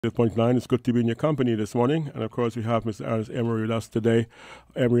8.9. It's good to be in your company this morning. And of course, we have Mr. Ernest Amory with us today.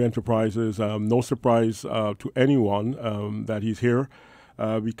 Emery Enterprises, no surprise to anyone that he's here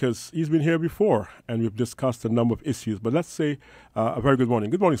because he's been here before and we've discussed a number of issues. But let's say a very good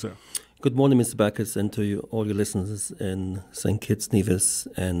morning. Good morning, sir. Good morning, Mr. Bacchus, and to you, all your listeners in St Kitts and Nevis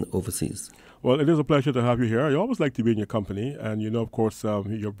and overseas. Well, it is a pleasure to have you here. I always like to be in your company. And you know, of course,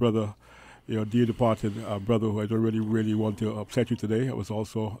 your brother, your dear departed brother, who I don't really want to upset you today, I was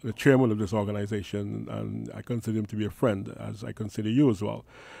also the chairman of this organization, and I consider him to be a friend, as I consider you as well.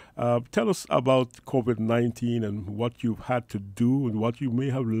 Tell us about COVID-19 and what you've had to do and what you may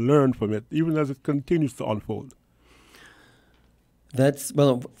have learned from it, even as it continues to unfold.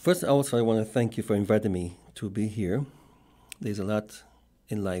 First also I want to thank you for inviting me to be here. There's a lot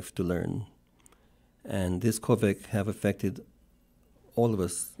in life to learn, and this COVID have affected all of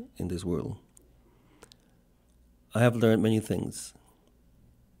us in this world. I have learned many things.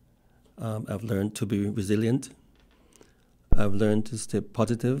 I've learned to be resilient. I've learned to stay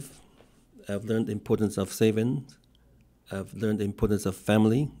positive. I've learned the importance of saving. I've learned the importance of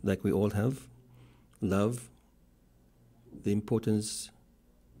family, like we all have, love, the importance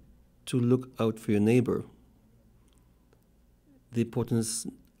to look out for your neighbor, the importance,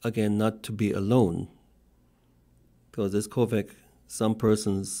 again, not to be alone, because this COVID, some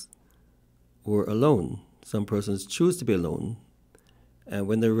persons were alone. Some persons choose to be alone. And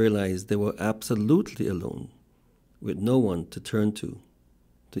when they realized they were absolutely alone, with no one to turn to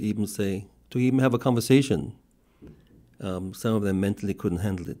even have a conversation, some of them mentally couldn't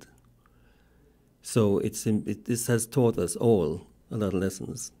handle it. So this has taught us all a lot of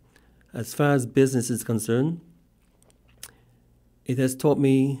lessons. As far as business is concerned, it has taught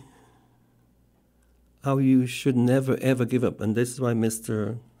me how you should never, ever give up. And this is why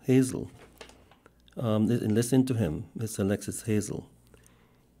Mr. Hazel, listen to him, Mr. Alexis Hazel.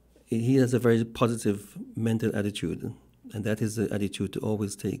 He has a very positive mental attitude, and that is the attitude to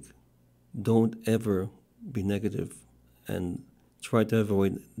always take. Don't ever be negative, and try to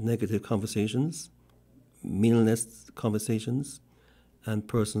avoid negative conversations, meaningless conversations, and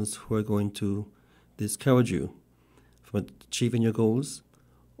persons who are going to discourage you from achieving your goals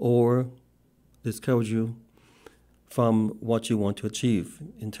or discourage you from what you want to achieve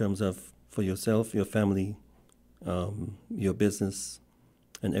in terms of for yourself, your family, your business,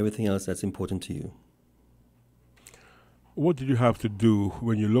 and everything else that's important to you. What did you have to do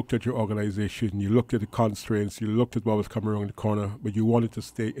when you looked at your organization, you looked at the constraints, you looked at what was coming around the corner, but you wanted to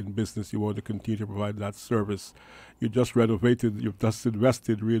stay in business, you wanted to continue to provide that service? You just renovated, you've just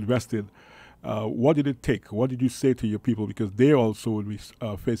invested, reinvested. What did it take? What did you say to your people? Because they also would be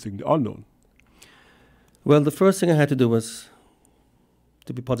facing the unknown. Well, the first thing I had to do was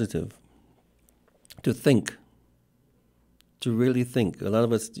to be positive, to think, to really think. A lot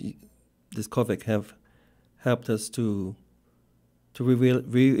of us, this COVID have helped us to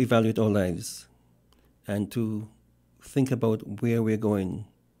re-evaluate our lives and to think about where we're going.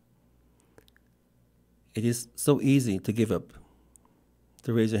 It is so easy to give up,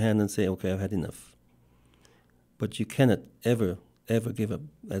 to raise your hand and say, okay, I've had enough. But you cannot ever, ever give up,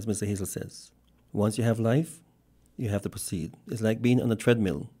 as Mr. Hazel says. Once you have life, you have to proceed. It's like being on a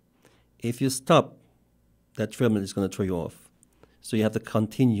treadmill. If you stop, that treadmill is going to throw you off. So you have to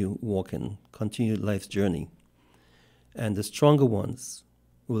continue walking, continue life's journey. And the stronger ones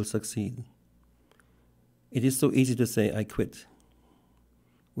will succeed. It is so easy to say, I quit.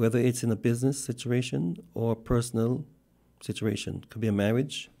 Whether it's in a business situation or a personal situation. It could be a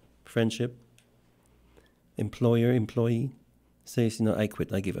marriage, friendship, employer, employee, says, I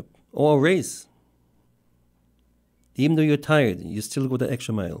quit, I give up. Or a race. Even though you're tired, you still go the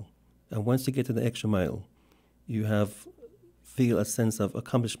extra mile. And once you get to the extra mile, you feel a sense of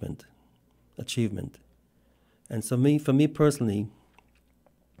accomplishment, achievement. And so for me personally,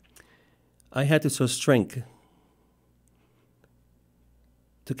 I had to show strength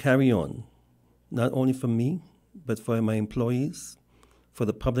to carry on, not only for me, but for my employees, for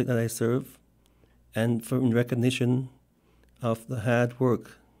the public that I serve, and in recognition of the hard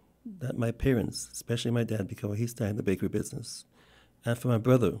work that my parents, especially my dad, because he started the bakery business, and for my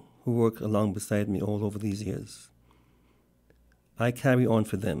brother, who worked along beside me all over these years. I carry on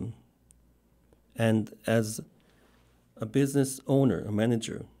for them. And as a business owner, a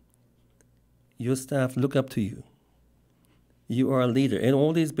manager, your staff look up to you. You are a leader. And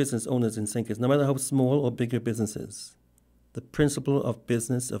all these business owners in St. Kitts, no matter how small or big your business is, the principle of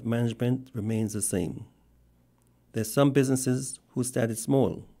business, of management remains the same. There's some businesses who started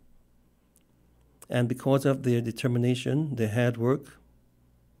small. And because of their determination, their hard work,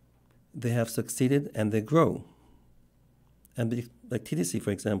 they have succeeded and they grow. And like TDC, for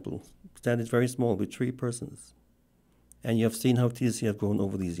example, started very small with 3 persons. And you have seen how TDC have grown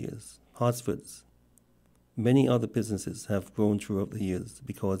over these years. Hartsford's, many other businesses have grown throughout the years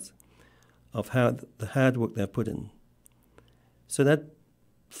because of how the hard work they've put in. So that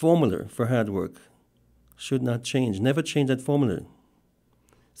formula for hard work should not change. Never change that formula.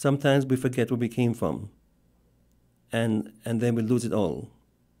 Sometimes we forget where we came from, and then we lose it all.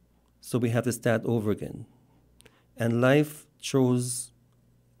 So we have to start over again. And life throws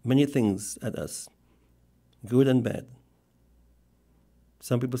many things at us, good and bad.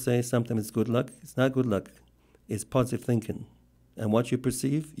 Some people say sometimes it's good luck. It's not good luck. It's positive thinking. And what you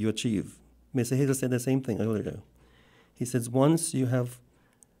perceive, you achieve. Mr. Hazel said the same thing earlier. He says once you have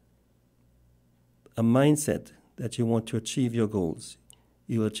a mindset that you want to achieve your goals,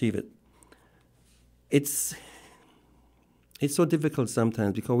 you will achieve it. It's so difficult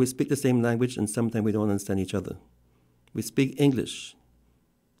sometimes because we speak the same language and sometimes we don't understand each other. We speak English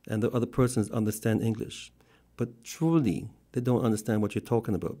and the other persons understand English. But truly, they don't understand what you're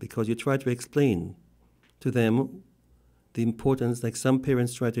talking about because you try to explain to them the importance, like some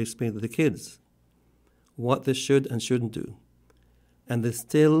parents try to explain to the kids what they should and shouldn't do. And they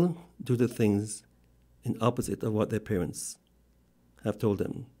still do the things in opposite of what their parents have told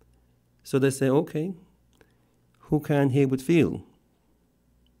them. So they say, okay, who can't hear but feel?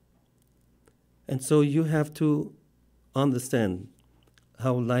 And so you have to understand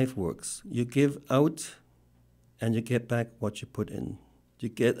how life works. You give out and you get back what you put in. You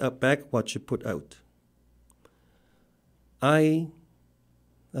get back what you put out. I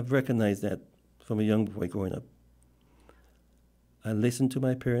have recognized that from a young boy growing up. I listen to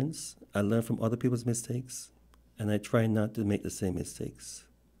my parents, I learn from other people's mistakes, and I try not to make the same mistakes.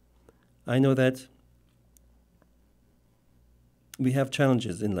 I know that we have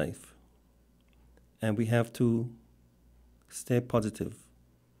challenges in life, and we have to stay positive.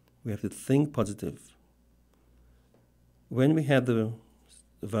 We have to think positive. When we had the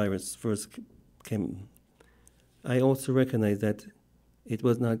virus first came, I also recognized that it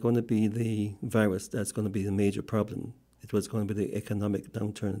was not going to be the virus that's going to be the major problem. It was going to be the economic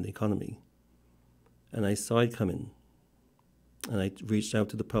downturn in the economy. And I saw it coming. And I reached out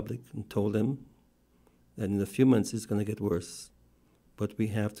to the public and told them that in a few months it's going to get worse. But we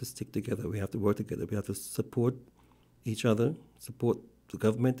have to stick together. We have to work together. We have to support each other, support the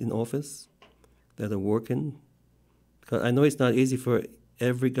government in office that are working. Because I know it's not easy for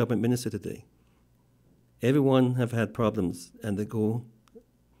every government minister today. Everyone have had problems, and they go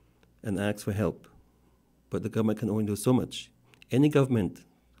and ask for help. But the government can only do so much. Any government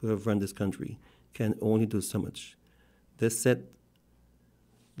who have run this country can only do so much. They set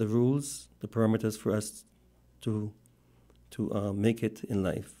the rules, the parameters for us to make it in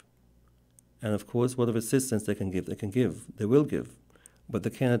life. And of course, whatever assistance they can give, they will give. But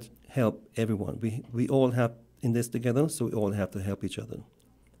they cannot help everyone. We all have in this together, so we all have to help each other.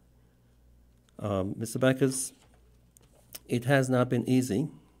 Mr. Bacchus, it has not been easy,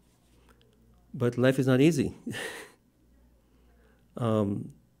 but life is not easy.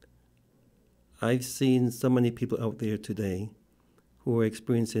 I've seen so many people out there today who are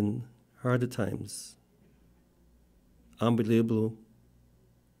experiencing harder times, unbelievable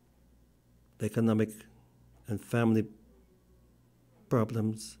economic and family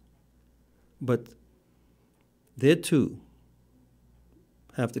problems, but they too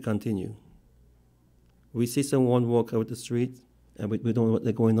have to continue. We see someone walk out the street, and we don't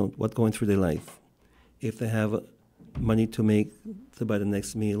know what's going through their life. If they have money to buy the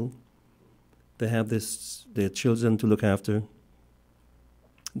next meal, they have their children to look after.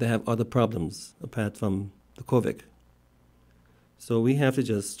 They have other problems apart from the COVID. So we have to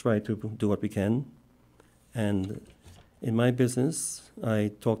just try to do what we can. And in my business,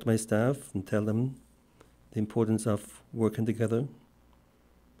 I talk to my staff and tell them the importance of working together,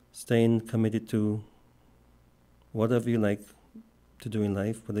 staying committed to whatever you like to do in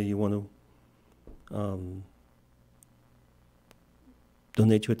life, whether you want to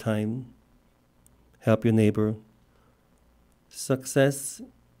donate your time, help your neighbor. Success,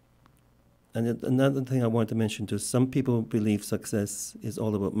 and another thing I want to mention too, some people believe success is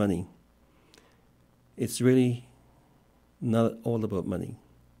all about money. It's really not all about money.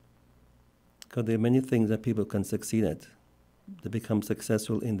 Because there are many things that people can succeed at. They become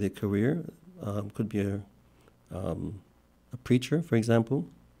successful in their career. Could be a preacher, for example.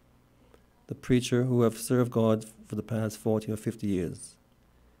 The preacher who have served God for the past 40 or 50 years.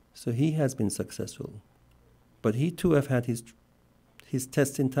 So he has been successful. But he too have had his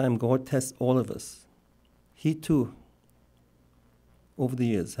testing time. God tests all of us. He too, over the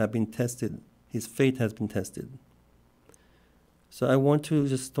years, have been tested. His faith has been tested. So I want to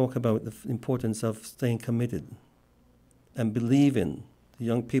just talk about the importance of staying committed and believe in the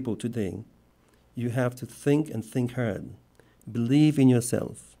young people today. You have to think and think hard. Believe in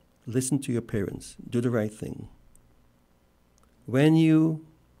yourself. Listen to your parents. Do the right thing. When you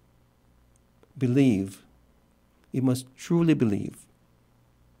believe, you must truly believe.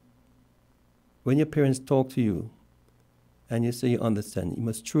 When your parents talk to you and you say you understand, you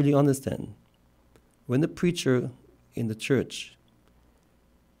must truly understand. When the preacher in the church,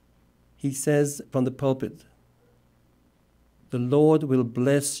 he says from the pulpit, the Lord will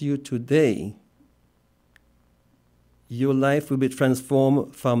bless you today. Your life will be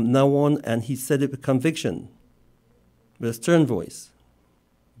transformed from now on, and he said it with conviction, with a stern voice,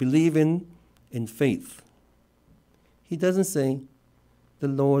 believing in faith. He doesn't say, the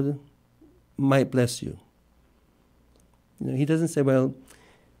Lord might bless you. He doesn't say, well,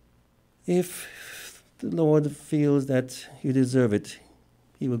 if the Lord feels that you deserve it,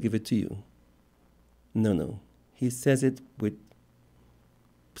 he will give it to you. No. He says it with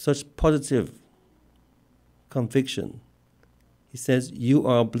such positive conviction. He says, you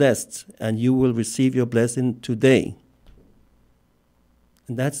are blessed and you will receive your blessing today.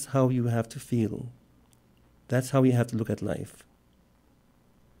 And that's how you have to feel. That's how you have to look at life.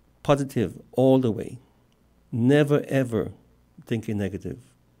 Positive all the way. Never ever thinking negative.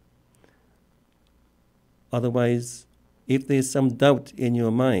 Otherwise, if there's some doubt in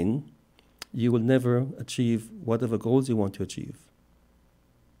your mind, you will never achieve whatever goals you want to achieve.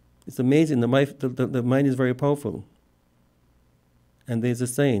 It's amazing. The mind is very powerful. And there's a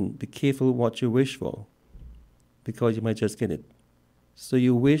saying, be careful what you wish for, because you might just get it. So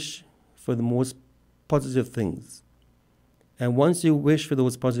you wish for the most positive things. And once you wish for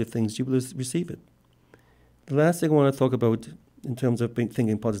those positive things, you will receive it. The last thing I want to talk about in terms of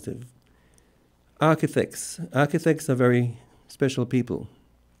thinking positive, architects. Architects are very special people.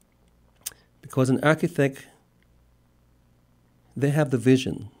 Because an architect, they have the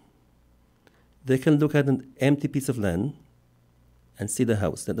vision. They can look at an empty piece of land and see the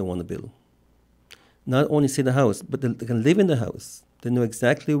house that they want to build. Not only see the house, but they can live in the house. They know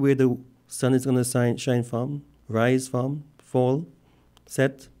exactly where the sun is going to shine from, rise from, fall,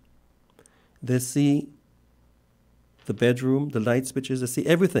 set. They see the bedroom, the light switches, they see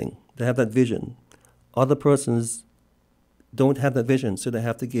everything. They have that vision. Other persons don't have that vision, so they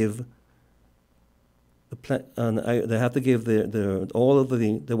have to give they have to give all of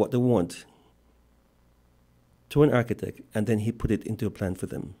what they want to an architect, and then he put it into a plan for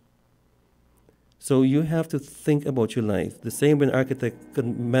them. So you have to think about your life. The same way an architect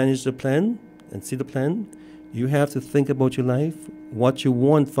can manage the plan and see the plan, you have to think about your life, what you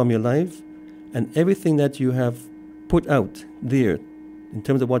want from your life, and everything that you have put out there in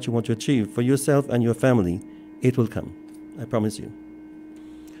terms of what you want to achieve for yourself and your family, it will come. I promise you.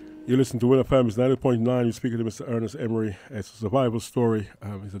 You listen to WINN FM, it's 90.9. You're speaking to Mr. Ernest Amory. It's a survival story.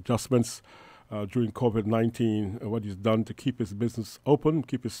 His adjustments during COVID-19, what he's done to keep his business open,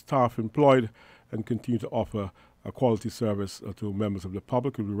 keep his staff employed, and continue to offer a quality service to members of the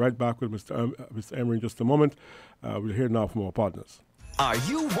public. We'll be right back with Mr. Amory in just a moment. We'll hear now from our partners. Are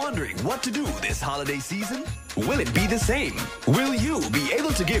you wondering what to do this holiday season? Will it be the same? Will you be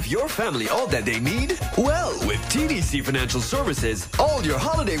able to give your family all that they need? Well, with TDC Financial Services, all your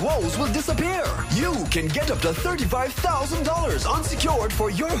holiday woes will disappear. You can get up to $35,000 unsecured for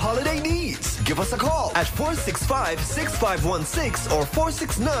your holiday needs. Give us a call at 465-6516 or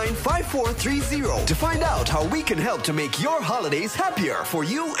 469-5430 to find out how we can help to make your holidays happier for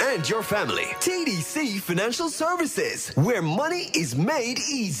you and your family. TDC Financial Services, where money is made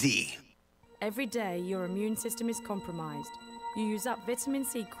easy. Every day, your immune system is compromised. You use up vitamin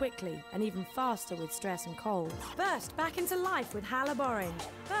C quickly and even faster with stress and cold. Burst back into life with Halib Orange.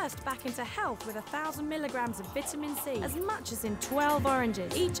 Burst back into health with 1,000 milligrams of vitamin C, as much as in 12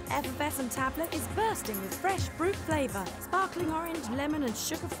 oranges. Each effervescent tablet is bursting with fresh fruit flavor, sparkling orange, lemon and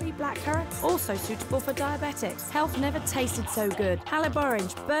sugar-free blackcurrant, also suitable for diabetics. Health never tasted so good. Halib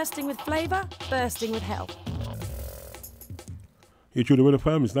Orange, bursting with flavor, bursting with health. Here to the WINN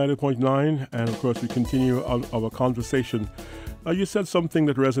FM, it's 90.9, and of course we continue our conversation. You said something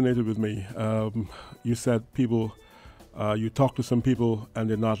that resonated with me. You said you talk to some people and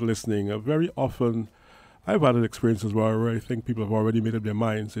they're not listening. Very often, I've had experiences where I think people have already made up their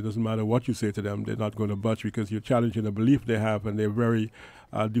minds. It doesn't matter what you say to them, they're not going to budge because you're challenging a belief they have, and they're very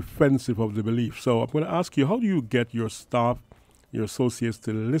defensive of the belief. So I'm going to ask you, how do you get your staff, your associates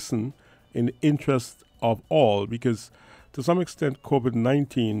to listen in the interest of all? Because to some extent,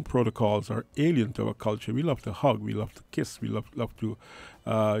 COVID-19 protocols are alien to our culture. We love to hug, we love to kiss, we love to,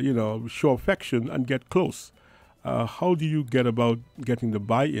 show affection and get close. how do you get about getting the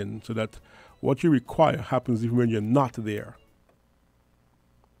buy-in so that what you require happens even when you're not there?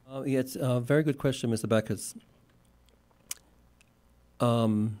 Yeah, it's a very good question, Mr. Bacchus.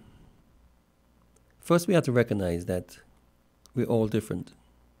 First, we have to recognize that we're all different.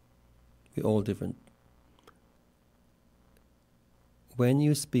 We're all different. When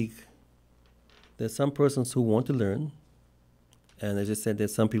you speak, there's some persons who want to learn, and as I said,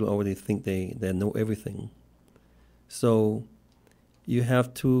 there's some people already think they know everything. So you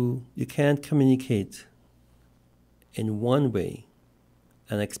can't communicate in one way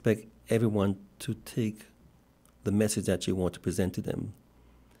and expect everyone to take the message that you want to present to them.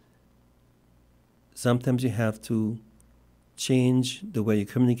 Sometimes you have to change the way you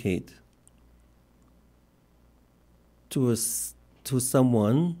communicate to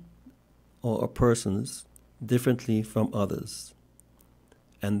someone or a person's differently from others.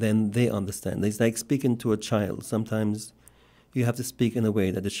 And then they understand. It's like speaking to a child. Sometimes you have to speak in a way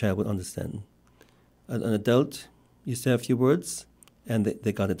that the child will understand. An adult, you say a few words, and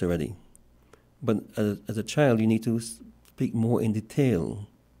they got it already. But as a child, you need to speak more in detail.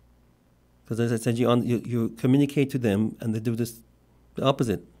 Because as I said, you communicate to them, and they do the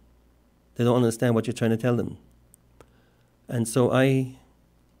opposite. They don't understand what you're trying to tell them. And so I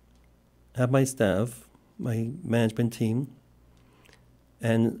have my staff, my management team,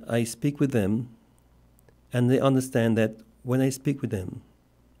 and I speak with them, and they understand that when I speak with them,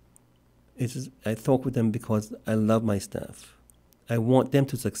 I talk with them because I love my staff. I want them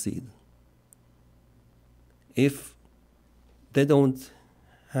to succeed. If they don't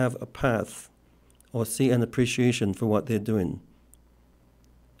have a path or see an appreciation for what they're doing,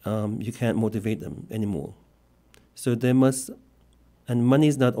 you can't motivate them anymore. So they must, and money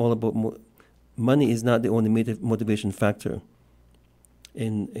is not all about, money is not the only motivation factor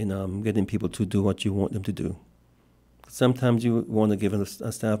in getting people to do what you want them to do. Sometimes you want to give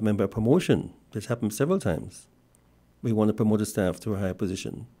a staff member a promotion. This happened several times. We want to promote a staff to a higher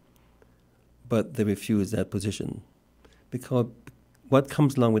position, but they refuse that position because what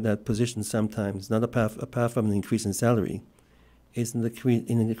comes along with that position sometimes, not apart from an increase in salary, is an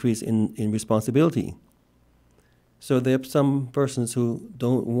increase in responsibility. So there are some persons who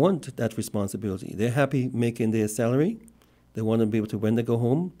don't want that responsibility. They're happy making their salary. They want to be able to, when they go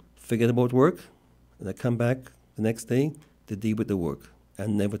home, forget about work, and they come back the next day to deal with the work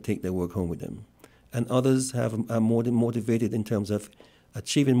and never take their work home with them. And others are more motivated in terms of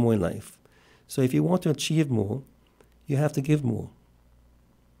achieving more in life. So if you want to achieve more, you have to give more.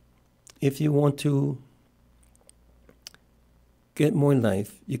 If you want to get more in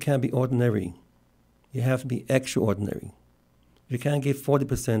life, you can't be ordinary. You have to be extraordinary. You can't give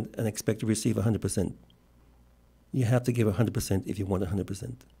 40% and expect to receive 100%. You have to give 100% if you want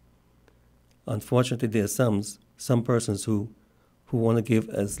 100%. Unfortunately, there are some persons who want to give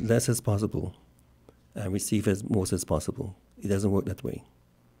as less as possible and receive as most as possible. It doesn't work that way.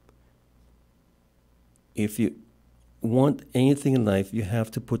 If you want anything in life, you have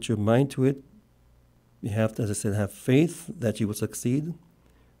to put your mind to it. You have to, as I said, have faith that you will succeed.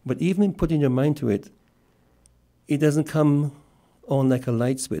 But even in putting your mind to it, it doesn't come on like a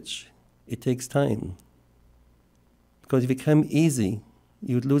light switch. It takes time. Because if it come easy,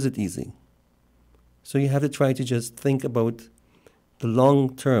 you would lose it easy. So you have to try to just think about the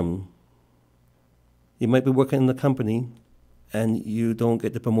long term. You might be working in a company and you don't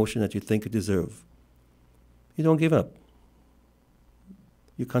get the promotion that you think you deserve. You don't give up.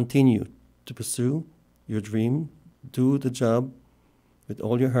 You continue to pursue your dream, do the job with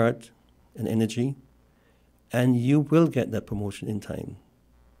all your heart and energy, and you will get that promotion in time.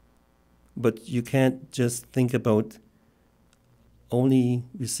 But you can't just think about only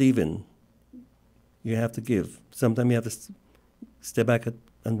receiving. You have to give. Sometimes you have to step back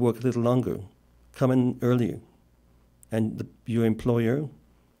and work a little longer, come in earlier. And your employer,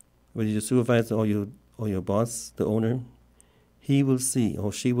 whether your supervisor or your boss, the owner, he will see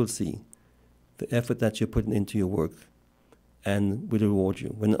or she will see the effort that you're putting into your work and will reward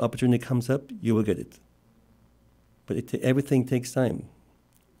you. When the opportunity comes up, you will get it. But everything takes time.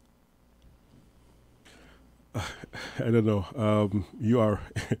 I don't know.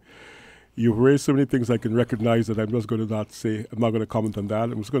 You've raised so many things I can recognize that I'm not going to comment on that.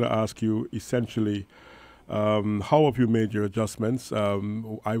 I'm just going to ask you essentially, how have you made your adjustments?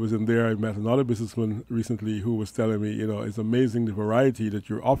 I was in there, I met another businessman recently who was telling me, it's amazing the variety that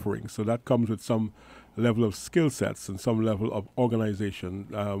you're offering. So that comes with some level of skill sets and some level of organization.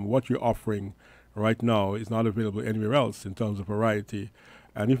 What you're offering right now is not available anywhere else in terms of variety.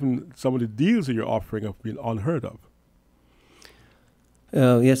 And even some of the deals that you're offering have been unheard of.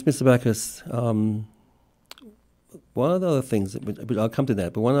 Yes, Mr. Bacchus. one of the other things, but I'll come to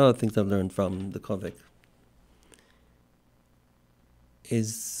that, but one of the other things I've learned from the COVID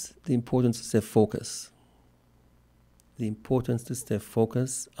is the importance to stay focused. The importance to stay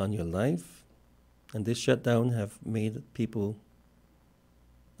focused on your life. And this shutdown have made people,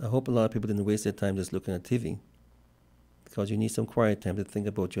 I hope a lot of people didn't waste their time just looking at TV, because you need some quiet time to think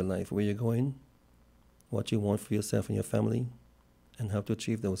about your life, where you're going, what you want for yourself and your family, and how to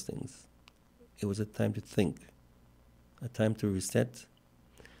achieve those things. It was a time to think, a time to reset.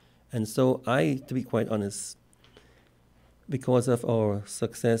 And so to be quite honest, because of our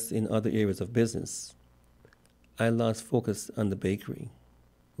success in other areas of business, I lost focus on the bakery,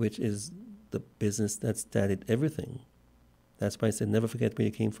 which is the business that started everything. That's why I said never forget where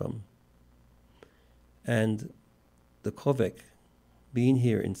you came from. And the COVID, being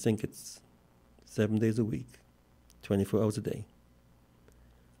here in St Kitts, 7 days a week, 24 hours a day,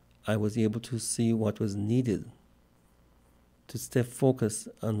 I was able to see what was needed to stay focused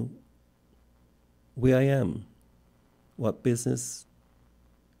on where I am, what business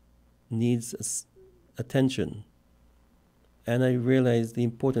needs attention. And I realized the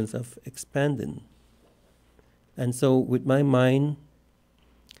importance of expanding. And so with my mind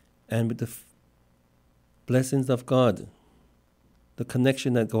and with the blessings of God, the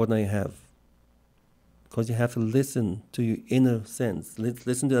connection that God and I have, because you have to listen to your inner sense,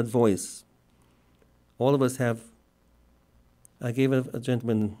 listen to that voice. All of us have. I gave a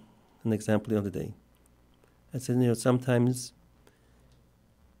gentleman an example the other day. I said, sometimes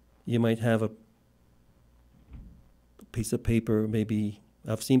you might have a piece of paper, maybe.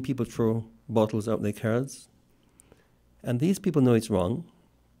 I've seen people throw bottles out their cars, and these people know it's wrong,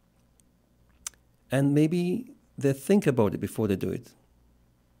 and maybe they think about it before they do it.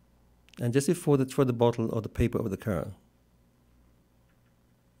 And just before they throw the bottle or the paper over the car,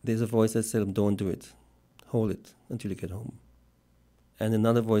 there's a voice that said, don't do it. Hold it until you get home. And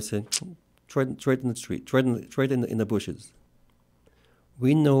another voice said, try it in the street, try it in the bushes.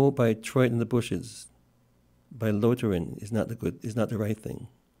 We know by try it in the bushes, by loitering is not the right thing.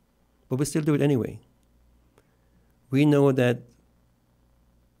 But we still do it anyway. We know that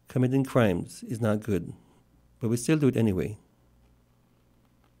committing crimes is not good, but we still do it anyway.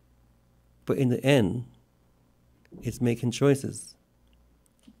 But in the end, it's making choices,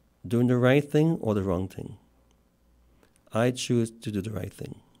 doing the right thing or the wrong thing. I choose to do the right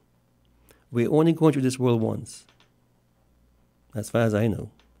thing. We're only going through this world once, as far as I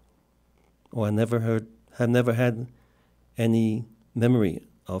know. Or have never had any memory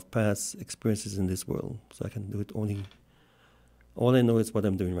of past experiences in this world, so I can do it only. All I know is what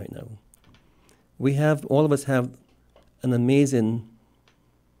I'm doing right now. All of us have an amazing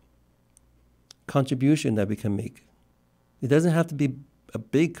contribution that we can make. It doesn't have to be a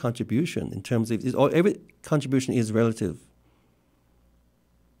big contribution in terms of every contribution is relative.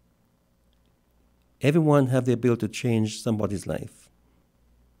 Everyone have the ability to change somebody's life,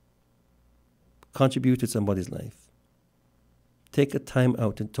 contribute to somebody's life. Take a time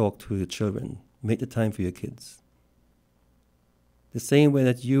out and talk to your children. Make the time for your kids. The same way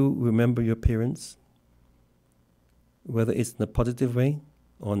that you remember your parents, whether it's in a positive way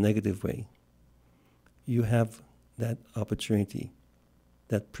or a negative way, you have that opportunity,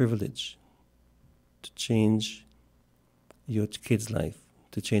 that privilege to change your kid's life,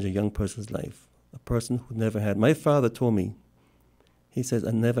 to change a young person's life, a person who never had. My father told me, he says,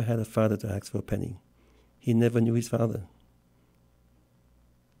 I never had a father to ask for a penny. He never knew his father.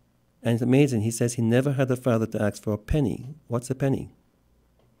 And it's amazing, he says he never had a father to ask for a penny. What's a penny?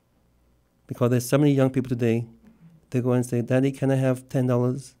 Because there's so many young people today, they go and say, Daddy, can I have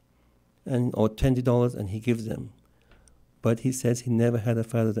 $10 or $20? And he gives them. But he says he never had a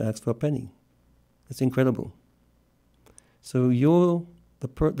father to ask for a penny. It's incredible. So you're the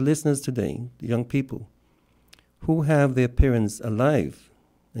listeners today, the young people, who have their parents alive,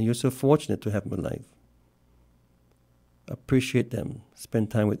 and you're so fortunate to have them alive. Appreciate them,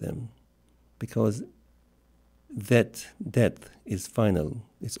 spend time with them, because that death is final,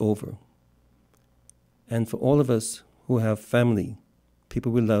 it's over. And for all of us who have family,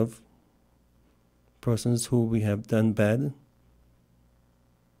 people we love, persons who we have done bad,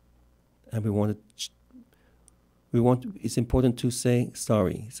 and it's important to say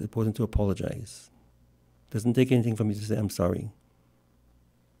sorry. It's important to apologize. It doesn't take anything from you to say, I'm sorry.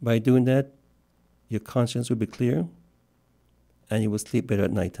 By doing that, your conscience will be clear, and you will sleep better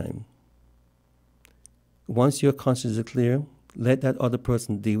at nighttime. Once your conscience is clear, let that other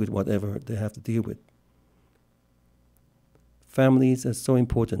person deal with whatever they have to deal with. Families are so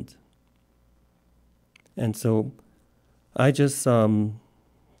important. And so I just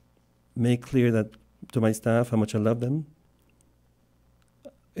make clear that to my staff how much I love them.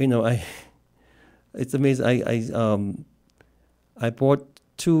 You know, it's amazing. I bought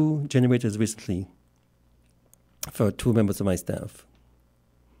 2 generators recently for 2 members of my staff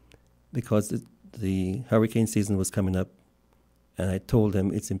because the hurricane season was coming up, and I told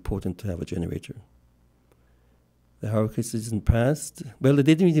them it's important to have a generator. The hurricane season passed. Well, they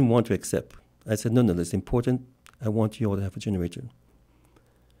didn't even want to accept. I said, no, it's important. I want you all to have a generator.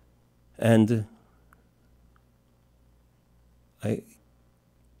 And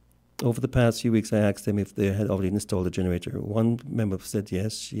over the past few weeks, I asked them if they had already installed a generator. One member said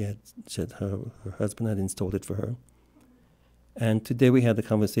yes. She had said her husband had installed it for her. And today we had the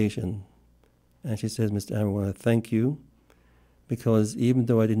conversation, and she says, Mr. Amory, I want to thank you, because even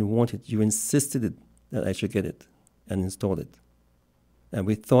though I didn't want it, you insisted that I should get it and install it. And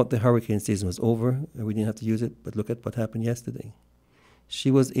we thought the hurricane season was over and we didn't have to use it, but look at what happened yesterday.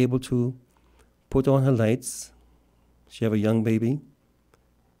 She was able to put on her lights. She have a young baby.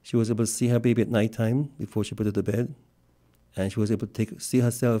 She was able to see her baby at nighttime before she put her to bed. And she was able to see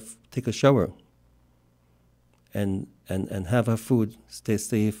herself take a shower and have her food stay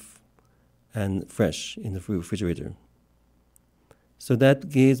safe and fresh in the refrigerator. So that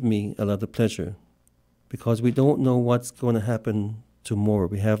gave me a lot of pleasure, because we don't know what's going to happen tomorrow.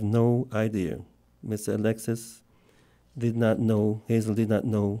 We have no idea. Mr. Alexis did not know, Hazel did not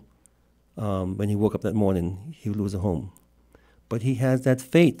know when he woke up that morning he would lose a home. But he has that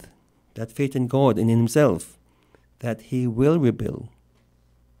faith in God and in himself, that he will rebuild.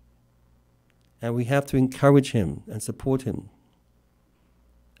 And we have to encourage him and support him,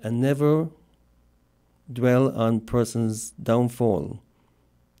 and never dwell on person's downfall.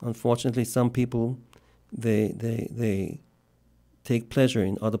 Unfortunately, some people, they take pleasure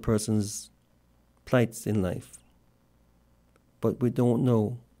in other person's plights in life. But we don't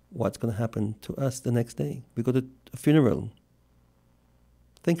know what's going to happen to us the next day. We go to a funeral.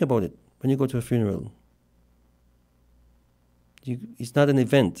 Think about it. When you go to a funeral, it's not an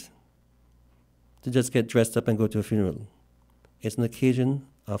event to just get dressed up and go to a funeral. It's an occasion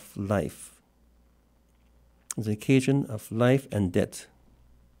of life. It's an occasion of life and death.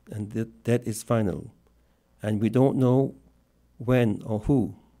 And death is final. And we don't know when or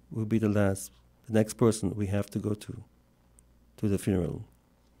who will be the next person we have to go to the funeral.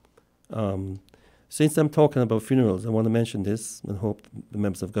 Since I'm talking about funerals, I want to mention this, and hope the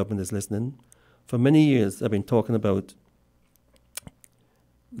members of government is listening. For many years, I've been talking about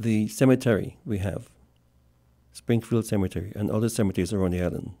the cemetery we have, Springfield Cemetery, and other cemeteries around the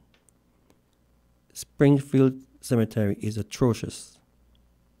island. Springfield Cemetery is atrocious.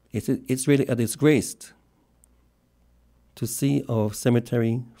 It's really a disgrace to see our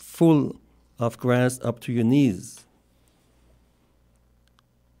cemetery full of grass up to your knees.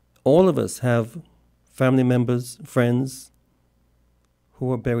 All of us have family members, friends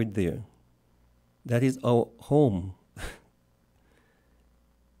who are buried there. That is our home.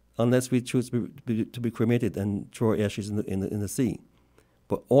 Unless we choose to be cremated and throw our ashes in the sea.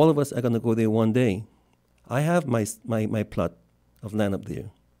 But all of us are going to go there one day. I have my plot of land up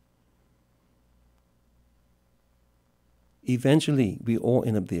there. Eventually, we all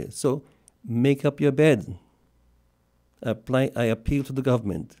end up there. So make up your bed. I appeal to the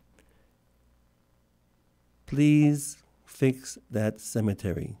government. Please fix that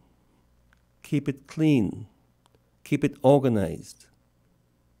cemetery. Keep it clean. Keep it organized.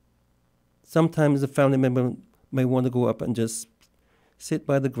 Sometimes a family member may want to go up and just sit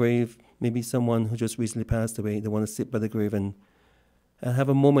by the grave, maybe someone who just recently passed away. They want to sit by the grave and have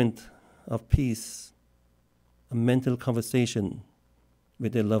a moment of peace, a mental conversation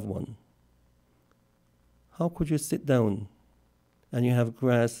with their loved one. How could you sit down and you have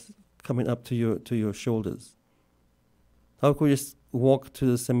grass coming up to your shoulders? How could you walk to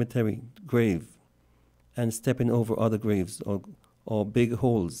the cemetery grave and stepping over other graves or big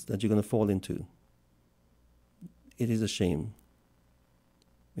holes that you're going to fall into? It is a shame.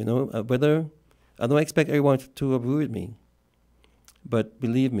 You know, whether I don't expect everyone to agree with me, but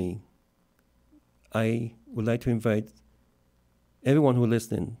believe me, I would like to invite everyone who is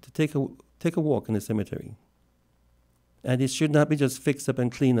listening to take a walk in the cemetery. And it should not be just fixed up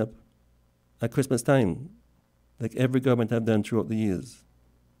and cleaned up at Christmas time, like every government have done throughout the years.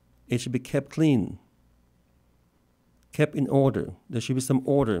 It should be kept clean, kept in order. There should be some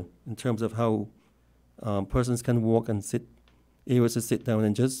order in terms of how persons can walk and sit, areas to sit down,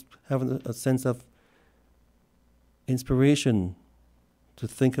 and just have a sense of inspiration to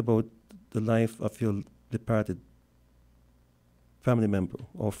think about the life of your departed family member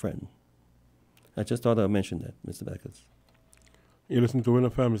or friend. I just thought I would mention that, Mr. Bacchus. You're listening to WINN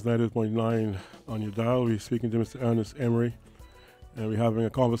FM, it's 98.9 on your dial. We're speaking to Mr. Ernest Amory, and we're having a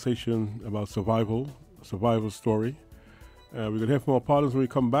conversation about survival story. We're going to hear from our partners when we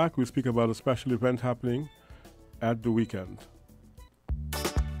come back. We'll speak about a special event happening at the weekend.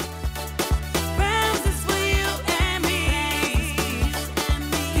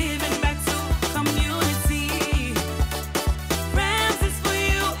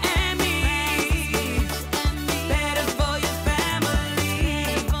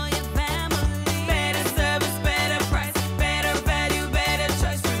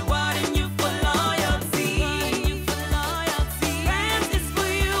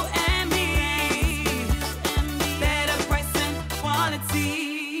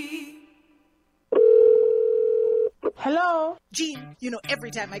 Hello? Jean, you know every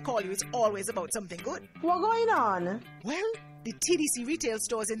time I call you, it's always about something good. What going on? Well, the TDC retail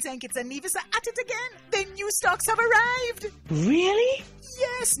stores in St Kitts and Nevis are at it again. Their new stocks have arrived. Really?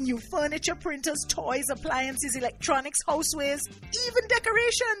 Yes, new furniture, printers, toys, appliances, electronics, housewares, even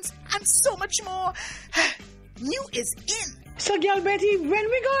decorations, and so much more. New is in. So, girl Betty, when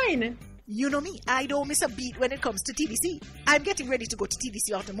we going? You know me, I don't miss a beat when it comes to TDC. I'm getting ready to go to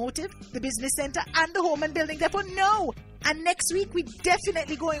TDC Automotive, the Business Center, and the Home and Building Depot now. And next week, we're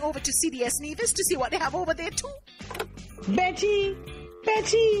definitely going over to CDS Nevis to see what they have over there too. Betty,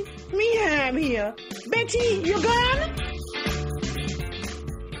 me am here. Betty, you gone?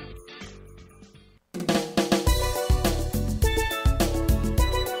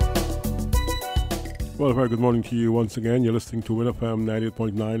 Well, a very good morning to you once again. You're listening to WINN FM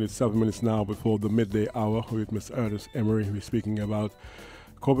 98.9. It's 7 minutes now before the midday hour with Mr. Ernest Amory. We're speaking about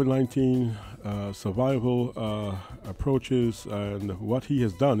COVID-19 survival approaches and what he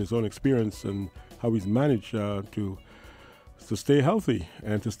has done, his own experience, and how he's managed to stay healthy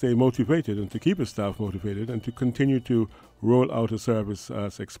and to stay motivated and to keep his staff motivated and to continue to roll out a service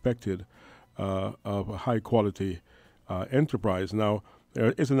as expected of a high-quality enterprise. Now,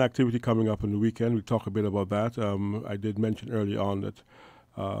 there is an activity coming up on the weekend. We'll talk a bit about that. I did mention early on that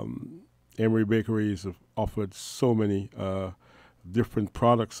Amory Bakeries have offered so many different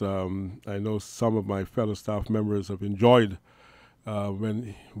products. I know some of my fellow staff members have enjoyed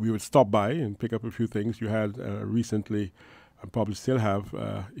when we would stop by and pick up a few things. You had recently, and probably still have,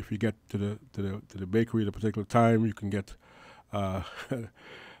 if you get to the bakery at a particular time, you can get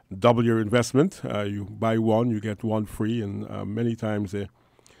double your investment. You buy one, you get one free, and many times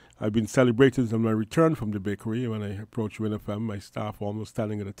I've been celebrated on my return from the bakery. When I approach WINN FM, my staff almost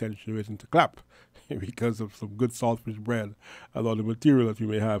standing at attention waiting to clap because of some good saltfish bread and all the material that we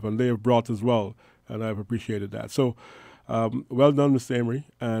may have, and they have brought as well, and I've appreciated that. So, well done, Mr. Amory,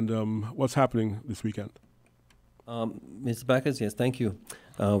 and what's happening this weekend? Mr. Bacchus, yes, thank you.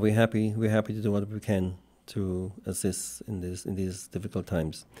 We're happy to do what we can to assist in these difficult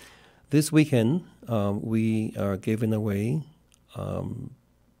times. This weekend, we are giving away,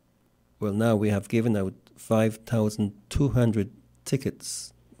 now we have given out 5,200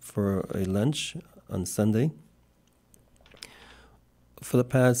 tickets for a lunch on Sunday. For the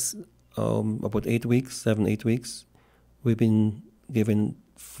past about 8 weeks, we've been giving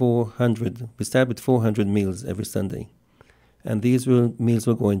 400, we start with 400 meals every Sunday. And these meals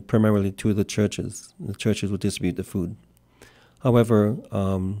were going primarily to the churches. The churches would distribute the food. However,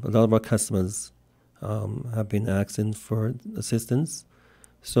 a lot of our customers have been asking for assistance.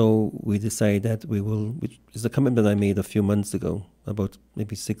 So we decided that we will, which is a commitment that I made a few months ago, about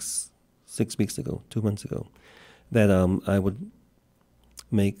maybe six weeks ago, 2 months ago, that I would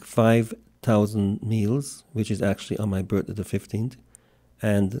make 5,000 meals, which is actually on my birthday, the 15th,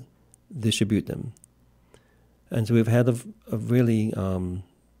 and distribute them. And so we've had a really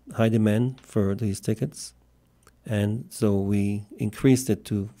high demand for these tickets. And so we increased it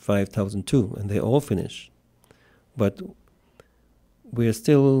to 5,002, and they all finished. But we're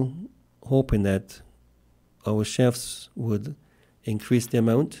still hoping that our chefs would increase the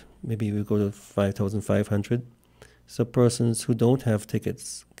amount. Maybe we'll go to 5,500. So persons who don't have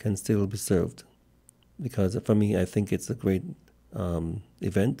tickets can still be served. Because for me, I think it's a great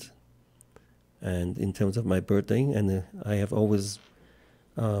event. And in terms of my birthday, and I have always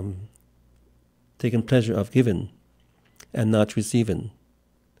taken pleasure of giving and not receiving.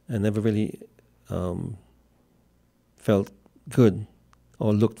 I never really felt good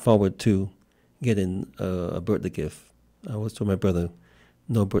or looked forward to getting a birthday gift. I always told my brother,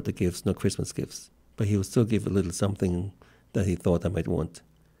 no birthday gifts, no Christmas gifts. But he would still give a little something that he thought I might want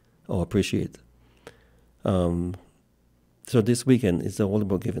or appreciate. So this weekend is all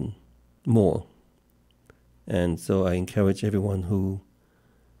about giving more. And so I encourage everyone who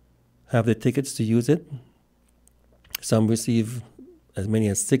have the tickets to use it. Some receive as many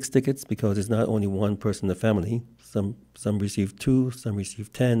as 6 tickets, because it's not only one person in the family. Some receive 2, some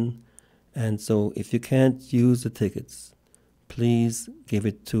receive 10. And so if you can't use the tickets, please give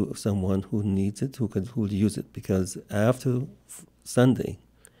it to someone who needs it, who will use it, because after Sunday,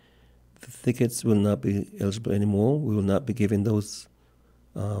 the tickets will not be eligible anymore. We will not be giving those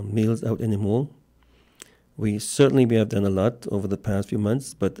meals out anymore. We have done a lot over the past few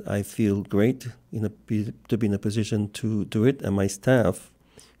months, but I feel great to be in a position to do it. And my staff,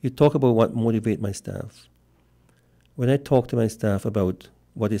 you talk about what motivates my staff. When I talk to my staff about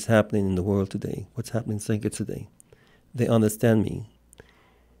what is happening in the world today, what's happening in St Kitts today, they understand me.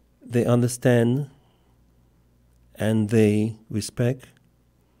 They understand, and they respect,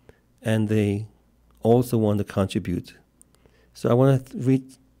 and they also want to contribute. So I want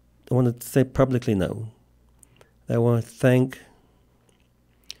to say publicly now, I want to thank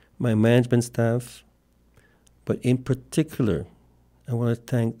my management staff, but in particular, I want to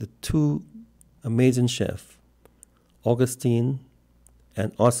thank the 2 amazing chefs, Augustine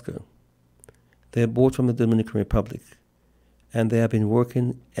and Oscar. They're both from the Dominican Republic, and they have been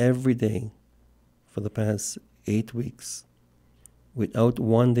working every day for the past 8 weeks without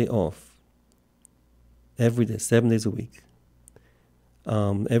one day off, every day, 7 days a week.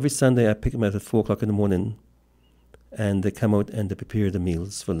 Every Sunday I pick them up at 4 o'clock in the morning, and they come out and they prepare the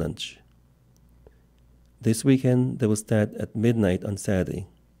meals for lunch. This weekend they will start at midnight on Saturday,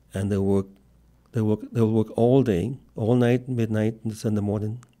 and they'll work all day, all night, midnight, and Sunday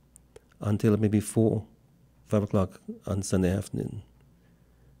morning, until maybe 4, 5 o'clock on Sunday afternoon.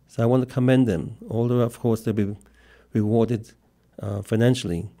 So I want to commend them, although of course they'll be rewarded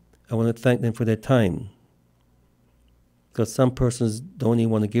financially. I want to thank them for their time, because some persons don't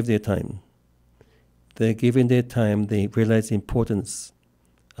even want to give their time. They're giving their time. They realize the importance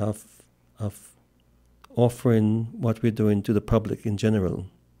of offering what we're doing to the public in general.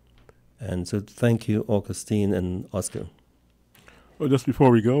 And so thank you, Augustine and Oscar. Well, just before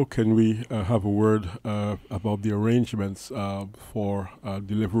we go, can we have a word about the arrangements for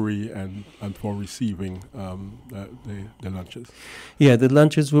delivery and for receiving the lunches? Yeah, the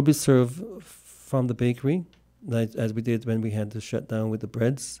lunches will be served from the bakery, as we did when we had the shutdown with the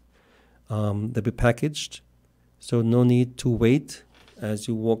breads. They'll be packaged, so no need to wait. As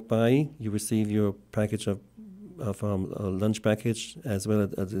you walk by, you receive your package of a lunch package, as well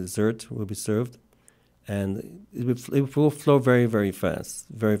as a dessert will be served, and it will flow very, very fast,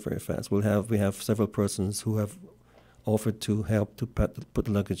 very, very fast. We have several persons who have offered to help to put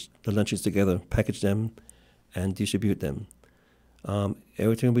the lunches together, package them, and distribute them.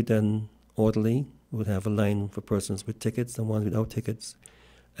 Everything will be done orderly. We'll have a line for persons with tickets and one without tickets,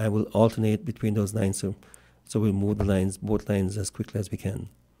 and we'll alternate between those lines, so we'll move both lines as quickly as we can.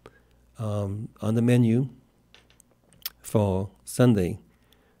 On the menu for Sunday,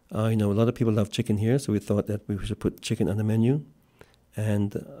 a lot of people love chicken here, so we thought that we should put chicken on the menu,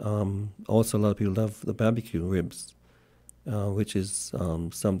 and also a lot of people love the barbecue ribs, which is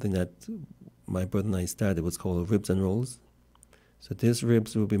something that my brother and I started. It was called Ribs and Rolls. So these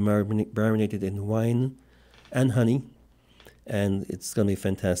ribs will be marinated in wine and honey, and it's going to be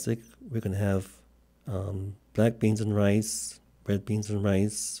fantastic. We're going to have black beans and rice, red beans and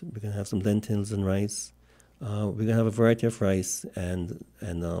rice. We're going to have some lentils and rice. We're going to have a variety of rice and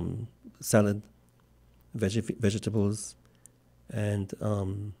salad, vegetables, and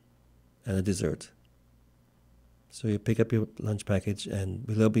a dessert. So you pick up your lunch package, and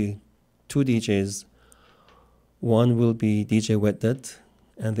there'll be 2 DJs. One will be DJ Wet Dot,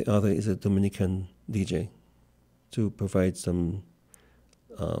 and the other is a Dominican DJ, to provide some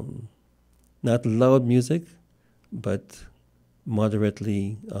not loud music, but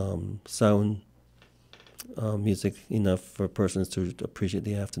moderately sound music, enough for persons to appreciate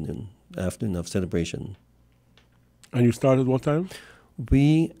the afternoon of celebration. And you start at what time?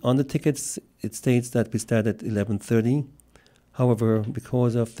 On the tickets, it states that we start at 11:30. However,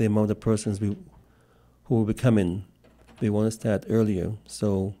 because of the amount of persons who will be coming, we want to start earlier.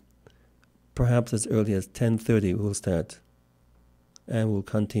 So perhaps as early as 10:30 we'll start, and we'll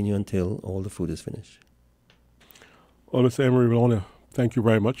continue until all the food is finished. Well, Mr. Amory, we want to thank you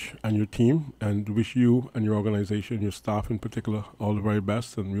very much and your team, and wish you and your organization, your staff in particular, all the very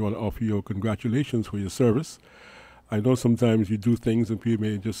best. And we want to offer you congratulations for your service. I know sometimes you do things and people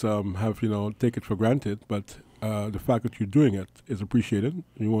may just take it for granted, but the fact that you're doing it is appreciated. And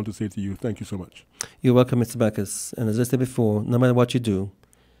we want to say to you, thank you so much. You're welcome, Mr. Bacchus. And as I said before, no matter what you do,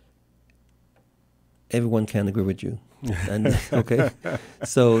 everyone can agree with you. And okay,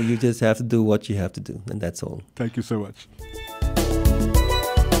 so you just have to do what you have to do, and that's all. Thank you so much.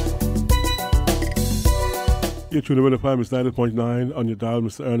 You're tuned to WINN FM. It's 90.9 on your dial.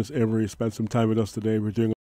 Mr. Ernest Amory spent some time with us today. We're doing